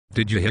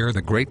Did you hear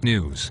the great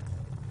news?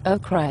 Oh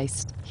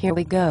Christ, here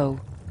we go.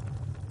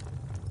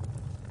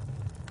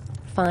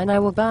 Fine, I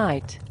will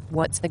bite.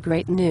 What's the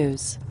great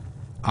news?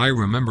 I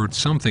remembered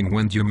something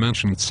when you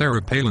mentioned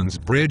Sarah Palin's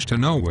bridge to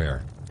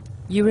nowhere.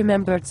 You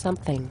remembered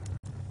something?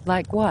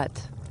 Like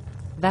what?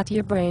 That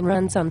your brain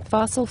runs on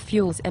fossil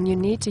fuels and you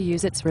need to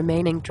use its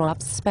remaining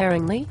drops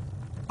sparingly?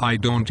 I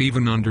don't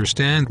even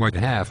understand what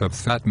half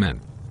of that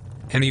meant.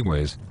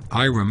 Anyways,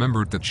 I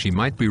remembered that she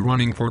might be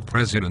running for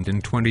president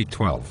in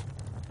 2012.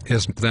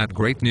 Isn't that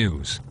great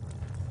news?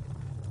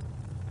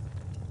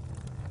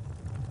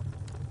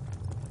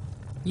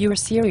 You're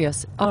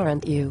serious,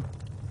 aren't you?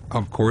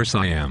 Of course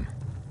I am.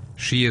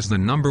 She is the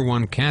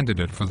 #1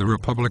 candidate for the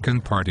Republican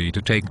Party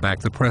to take back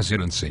the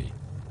presidency.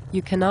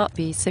 You cannot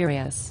be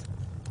serious.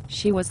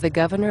 She was the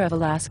governor of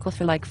Alaska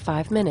for like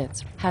 5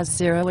 minutes, has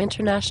zero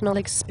international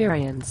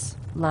experience,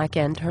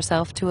 likened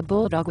herself to a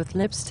bulldog with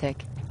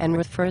lipstick, and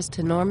refers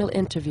to normal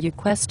interview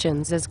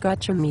questions as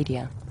gotcha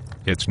media.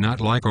 It's not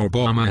like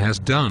Obama has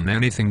done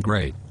anything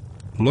great.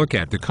 Look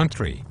at the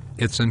country,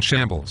 it's in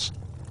shambles.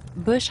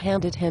 Bush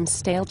handed him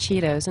stale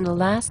Cheetos in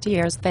last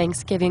year's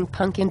Thanksgiving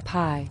pumpkin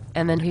pie,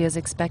 and then he is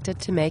expected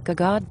to make a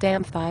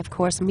goddamn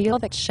 5-course meal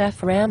that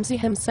Chef Ramsay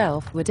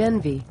himself would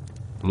envy.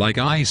 Like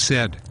I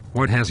said,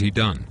 what has he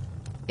done?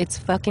 It's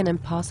fucking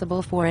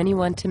impossible for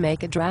anyone to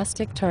make a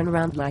drastic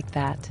turnaround like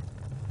that.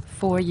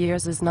 4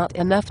 years is not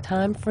enough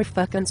time for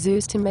fucking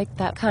Zues to make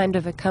that kind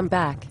of a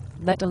comeback,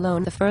 let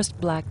alone the first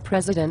black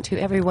president who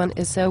everyone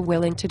is so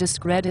willing to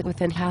discredit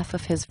within half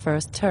of his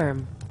first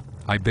term.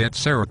 I bet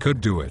Sarah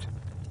could do it.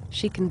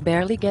 She can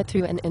barely get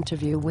through an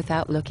interview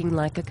without looking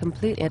like a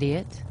complete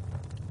idiot.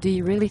 Do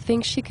you really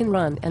think she can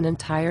run an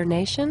entire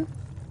nation?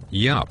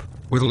 Yup,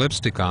 with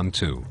lipstick on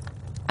too.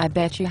 I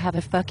bet you have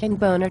a fucking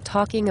boner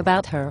talking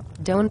about her,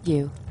 don't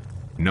you?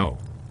 No.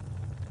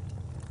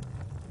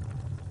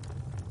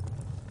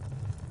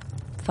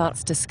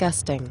 Thought's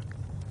disgusting.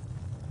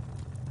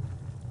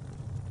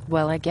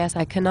 Well, I guess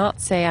I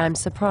cannot say I'm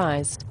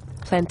surprised.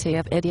 Plenty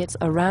of idiots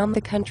around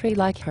the country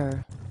like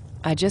her.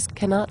 I just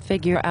cannot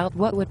figure out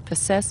what would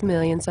possess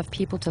millions of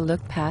people to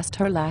look past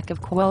her lack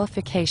of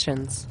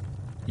qualifications.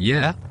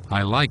 Yeah,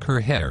 I like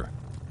her hair.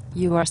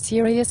 You are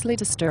seriously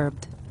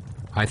disturbed.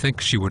 I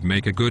think she would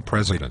make a good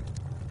president.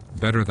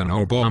 Better than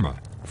Obama,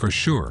 for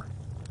sure.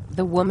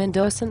 The woman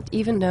doesn't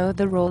even know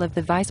the role of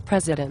the vice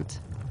president.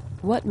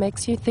 What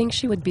makes you think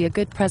she would be a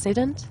good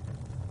president?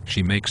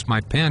 She makes my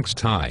pants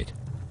tight.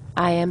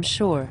 I am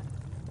sure.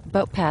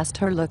 But past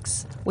her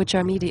looks, which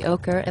are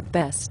mediocre at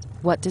best,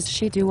 what does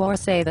she do or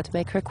say that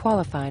make her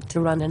qualified to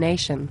run a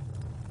nation?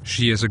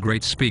 She is a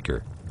great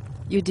speaker.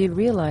 You do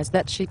realize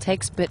that she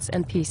takes bits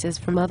and pieces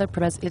from other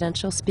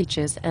presidential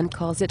speeches and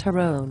calls it her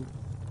own.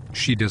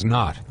 She does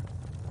not.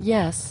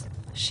 Yes,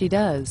 she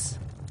does.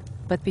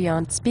 But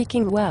beyond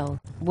speaking well,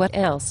 what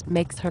else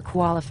makes her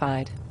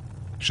qualified?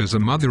 She's a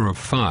mother of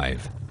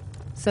 5.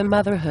 So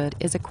motherhood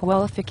is a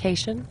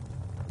qualification?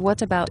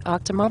 What about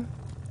Octomom?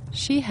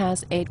 She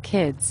has 8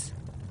 kids.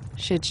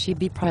 Should she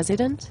be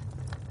president?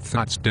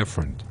 That's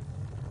different.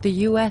 The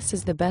US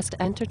is the best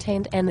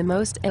entertained and the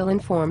most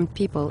ill-informed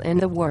people in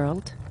the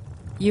world.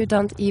 You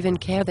don't even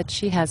care that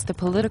she has the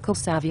political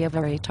savvy of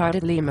a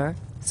retarded lemur,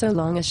 so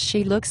long as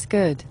she looks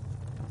good.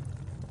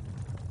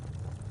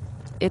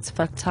 It's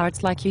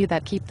fucktards like you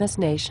that keep this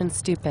nation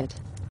stupid.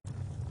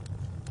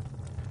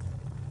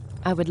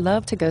 I would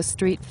love to go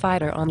Street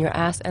Fighter on your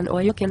ass and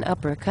or you can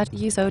uppercut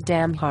you so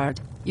damn hard,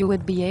 you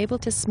would be able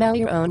to smell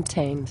your own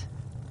taint.